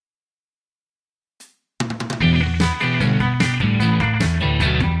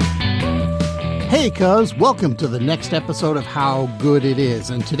Hey cuz, welcome to the next episode of How Good It Is,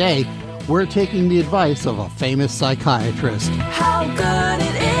 and today we're taking the advice of a famous psychiatrist. How good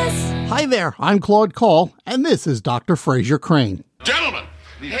it is! Hi there, I'm Claude Call, and this is Dr. Fraser Crane. Gentlemen!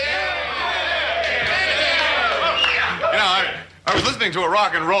 I was listening to a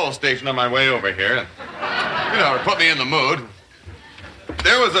rock and roll station on my way over here. It put me in the mood.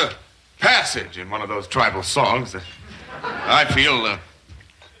 There was a passage in one of those tribal songs that I feel,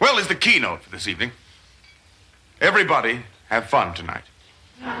 is the keynote for this evening. Everybody have fun tonight.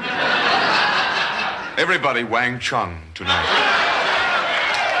 Everybody Wang Chung tonight.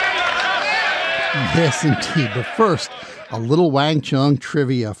 Yes, indeed. But first, a little Wang Chung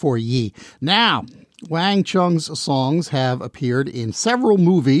trivia for ye. Now, Wang Chung's songs have appeared in several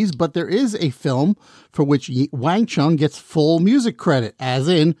movies, but there is a film for which Wang Chung gets full music credit, as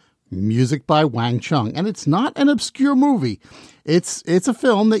in music by Wang Chung. And it's not an obscure movie. It's a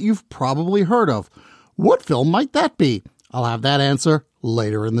film that you've probably heard of. What film might that be? I'll have that answer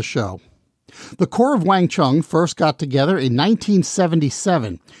later in the show. The core of Wang Chung first got together in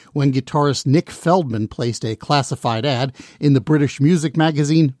 1977 when guitarist Nick Feldman placed a classified ad in the British music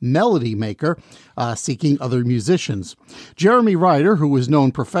magazine Melody Maker seeking other musicians. Jeremy Ryder, who was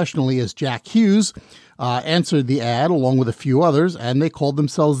known professionally as Jack Hughes, answered the ad along with a few others, and they called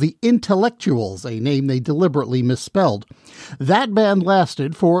themselves the Intellectuals, a name they deliberately misspelled. That band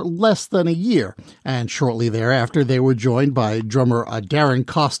lasted for less than a year, and shortly thereafter they were joined by drummer Darren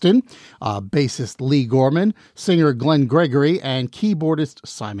Costin, bassist Lee Gorman, singer Glenn Gregory, and keyboardist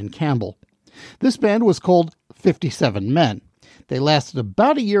Simon Campbell. This band was called 57 Men. They lasted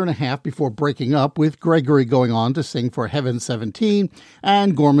about a year and a half before breaking up, with Gregory going on to sing for Heaven 17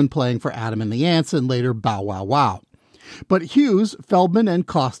 and Gorman playing for Adam and the Ants and later Bow Wow Wow. But Hughes, Feldman, and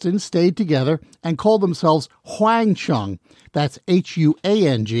Costin stayed together and called themselves Hwang Chung. That's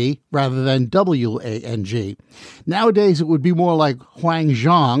H-U-A-N-G rather than W-A-N-G. Nowadays it would be more like Hwang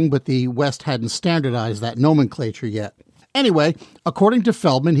Zhang, but the West hadn't standardized that nomenclature yet. Anyway, according to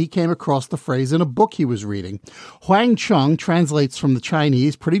Feldman, he came across the phrase in a book he was reading. Hwang Chung translates from the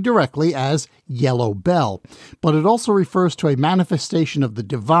Chinese pretty directly as yellow bell, but it also refers to a manifestation of the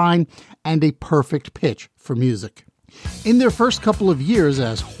divine and a perfect pitch for music. In their first couple of years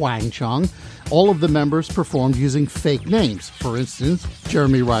as Hwang Chung, all of the members performed using fake names. For instance,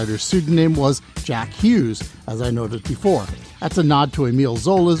 Jeremy Ryder's pseudonym was Jack Hughes, as I noted before. That's a nod to Emile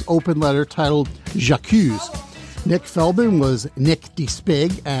Zola's open letter titled J'accuse. Nick Feldman was Nick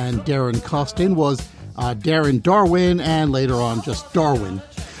DeSpig, and Darren Costin was Darren Darwin, and later on just Darwin.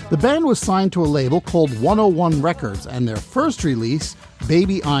 The band was signed to a label called 101 Records, and their first release,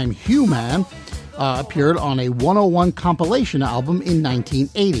 Baby I'm Human, appeared on a 101 compilation album in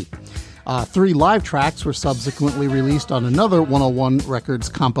 1980. 3 live tracks were subsequently released on another 101 Records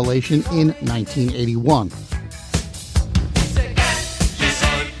compilation in 1981.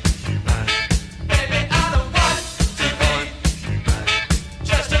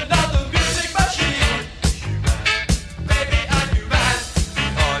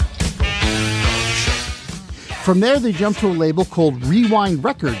 From there, they jumped to a label called Rewind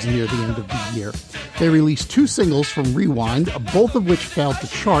Records near the end of the year. They released 2 singles from Rewind, both of which failed to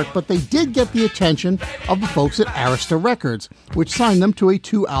chart, but they did get the attention of the folks at Arista Records, which signed them to a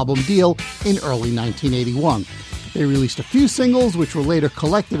 2-album deal in early 1981. They released a few singles, which were later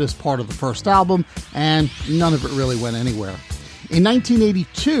collected as part of the first album, and none of it really went anywhere. In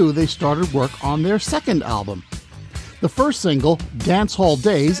 1982, they started work on their second album. The first single, Dance Hall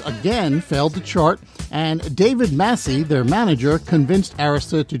Days, again failed to chart, and David Massey, their manager, convinced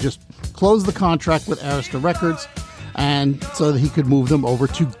Arista to just close the contract with Arista Records and so that he could move them over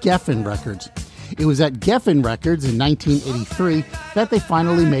to Geffen Records. It was at Geffen Records in 1983 that they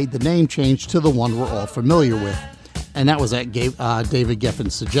finally made the name change to the one we're all familiar with, and that was at David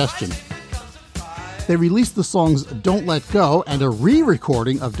Geffen's suggestion. They released the songs Don't Let Go and a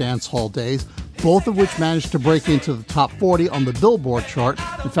re-recording of Dance Hall Days, both of which managed to break into the top 40 on the Billboard chart.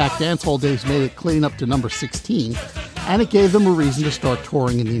 In fact, Dance Hall Days made it clean up to number 16, and it gave them a reason to start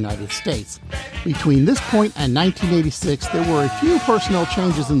touring in the United States. Between this point and 1986, there were a few personnel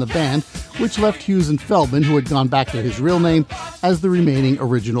changes in the band, which left Hughes and Feldman, who had gone back to his real name, as the remaining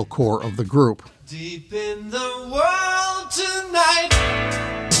original core of the group. Deep in the world tonight,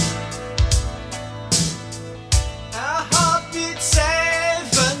 our heartbeat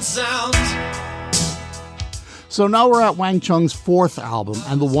safe and sound. So now we're at Wang Chung's 4th album,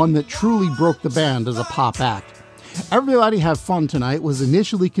 and the one that truly broke the band as a pop act. Everybody Have Fun Tonight was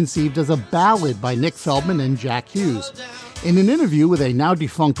initially conceived as a ballad by Nick Feldman and Jack Hughes. In an interview with a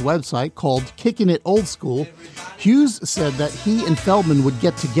now-defunct website called Kickin' It Old School, Hughes said that he and Feldman would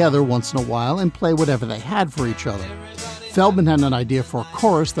get together once in a while and play whatever they had for each other. Feldman had an idea for a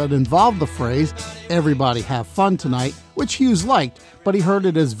chorus that involved the phrase, "Everybody have fun tonight," which Hughes liked, but he heard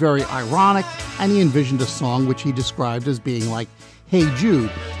it as very ironic, and he envisioned a song which he described as being like Hey Jude,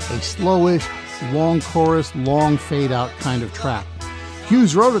 a slowish, long chorus, long fade-out kind of track.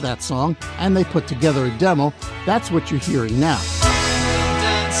 Hughes wrote that song, and they put together a demo. That's what you're hearing now.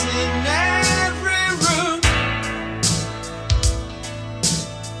 Dance in every room.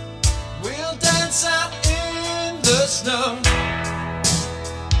 We'll dance out in the snow.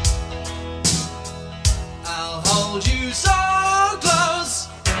 I'll hold you so close.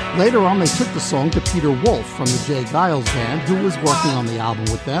 Later on, they took the song to Peter Wolf from the Jay Giles Band, who was working on the album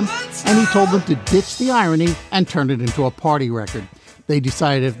with them, and he told them to ditch the irony and turn it into a party record. They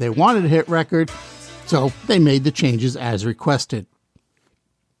decided if they wanted a hit record, so they made the changes as requested.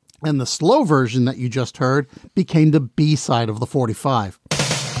 And the slow version that you just heard became the B-side of the 45.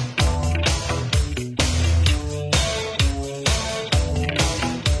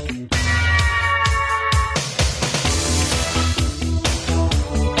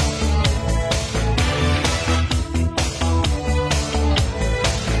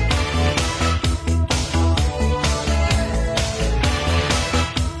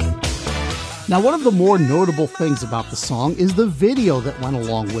 Now, one of the more notable things about the song is the video that went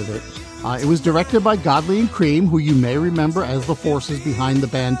along with it. It was directed by Godley and Creme, who you may remember as the forces behind the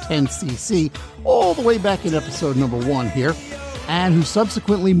band 10cc, all the way back in episode number 1 here, and who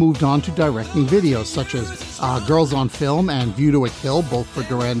subsequently moved on to directing videos such as Girls on Film and View to a Kill, both for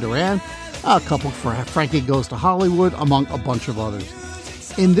Duran Duran, a couple for Frankie Goes to Hollywood, among a bunch of others.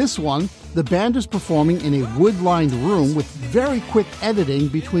 In this one, the band is performing in a wood-lined room with very quick editing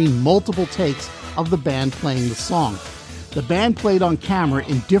between multiple takes of the band playing the song. The band played on camera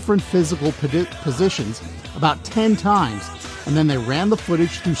in different physical positions about 10 times, and then they ran the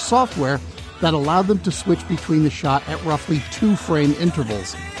footage through software that allowed them to switch between the shot at roughly 2-frame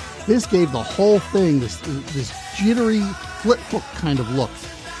intervals. This gave the whole thing this jittery flip-book kind of look.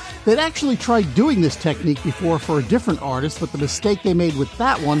 They'd actually tried doing this technique before for a different artist, but the mistake they made with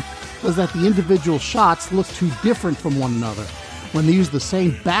that one was that the individual shots looked too different from one another. When they used the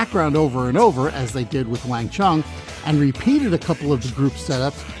same background over and over, as they did with Wang Chung, and repeated a couple of the group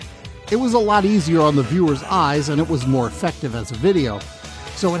setups, it was a lot easier on the viewer's eyes and it was more effective as a video.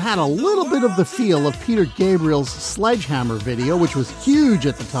 So it had a little bit of the feel of Peter Gabriel's Sledgehammer video, which was huge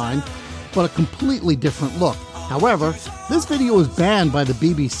at the time, but a completely different look. However, this video was banned by the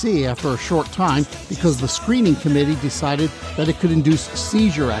BBC after a short time because the screening committee decided that it could induce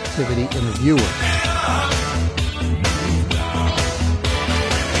seizure activity in a viewer.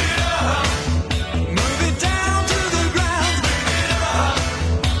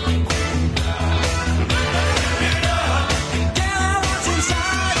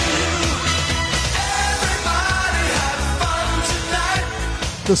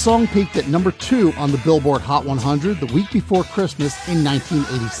 The song peaked at number 2 on the Billboard Hot 100 the week before Christmas in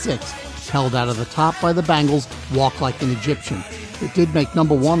 1986, held out of the top by the Bangles' Walk Like an Egyptian. It did make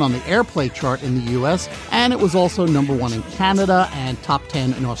number 1 on the Airplay chart in the US, and it was also number 1 in Canada and top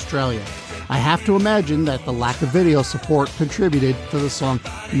 10 in Australia. I have to imagine that the lack of video support contributed to the song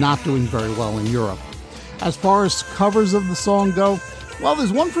not doing very well in Europe. As far as covers of the song go, well,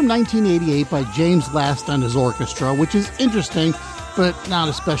 there's one from 1988 by James Last and his orchestra, which is interesting, but not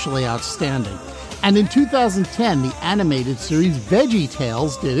especially outstanding. And in 2010, the animated series Veggie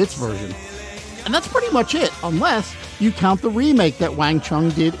Tales did its version. And that's pretty much it, unless you count the remake that Wang Chung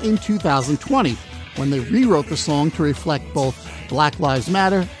did in 2020, when they rewrote the song to reflect both Black Lives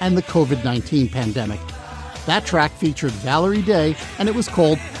Matter and the COVID-19 pandemic. That track featured Valerie Day, and it was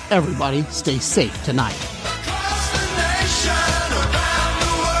called Everybody Stay Safe Tonight.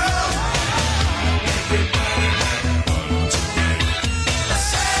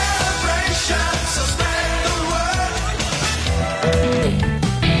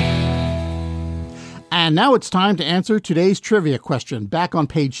 And now it's time to answer today's trivia question. Back on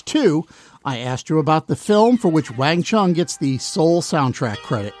page 2, I asked you about the film for which Wang Chung gets the sole soundtrack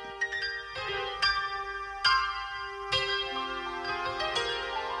credit.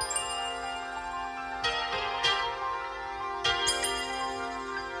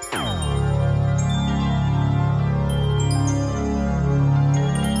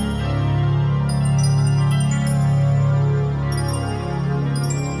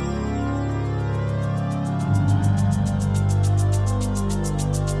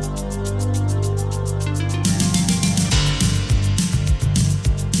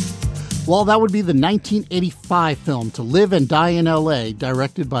 Well, that would be the 1985 film To Live and Die in L.A.,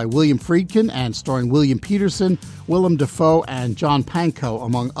 directed by William Friedkin and starring William Peterson, Willem Dafoe, and John Pankow,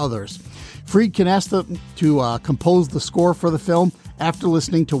 among others. Friedkin asked them to compose the score for the film after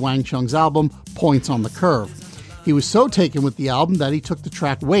listening to Wang Chung's album, Points on the Curve. He was so taken with the album that he took the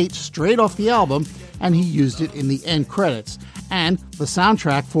track Wait straight off the album and he used it in the end credits. And the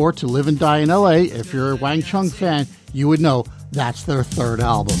soundtrack for To Live and Die in L.A., if you're a Wang Chung fan, you would know that's their third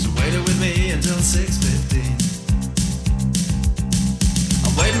album. So wait with me until 6:15.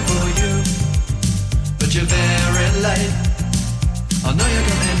 I'm waiting for you, but you're very late. I know you're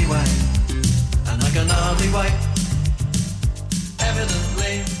coming anyway, and I can hardly wait.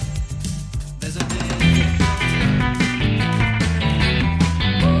 Evidently, there's a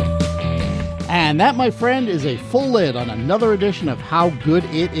And that, my friend, is a full lid on another edition of How Good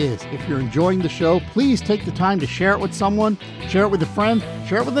It Is. If you're enjoying the show, please take the time to share it with someone, share it with a friend,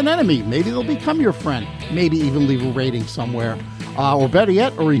 share it with an enemy. Maybe they'll become your friend. Maybe even leave a rating somewhere. Or better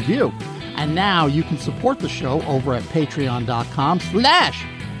yet, a review. And now you can support the show over at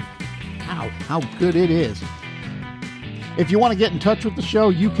patreon.com/HowGoodItIs. If you want to get in touch with the show,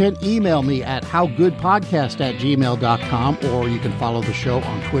 you can email me at howgoodpodcast@gmail.com, or you can follow the show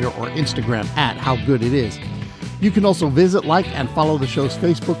on Twitter or Instagram at howgooditis. You can also visit, like, and follow the show's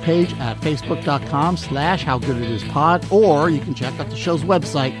Facebook page at facebook.com/howgooditispod, or you can check out the show's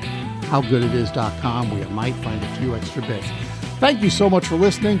website, howgooditis.com, where you might find a few extra bits. Thank you so much for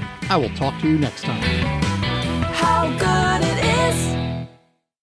listening. I will talk to you next time.